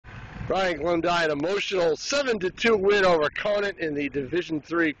Ryan Glendye, an emotional 7-2 win over Conant in the Division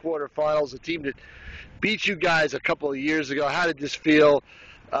III quarterfinals, a team that beat you guys a couple of years ago. How did this feel,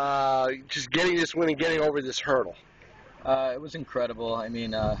 just getting this win and getting over this hurdle? It was incredible. I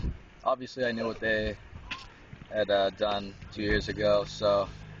mean, obviously I knew what they had done 2 years ago, so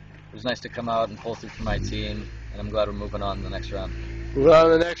it was nice to come out and pull through for my team, and I'm glad we're moving on to the next round. Moving on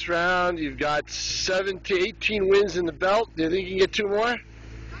to the next round, you've got 18 wins in the belt. Do you think you can get 2 more?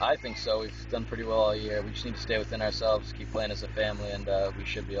 I think so. We've done pretty well all year. We just need to stay within ourselves, keep playing as a family, and we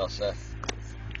should be all set.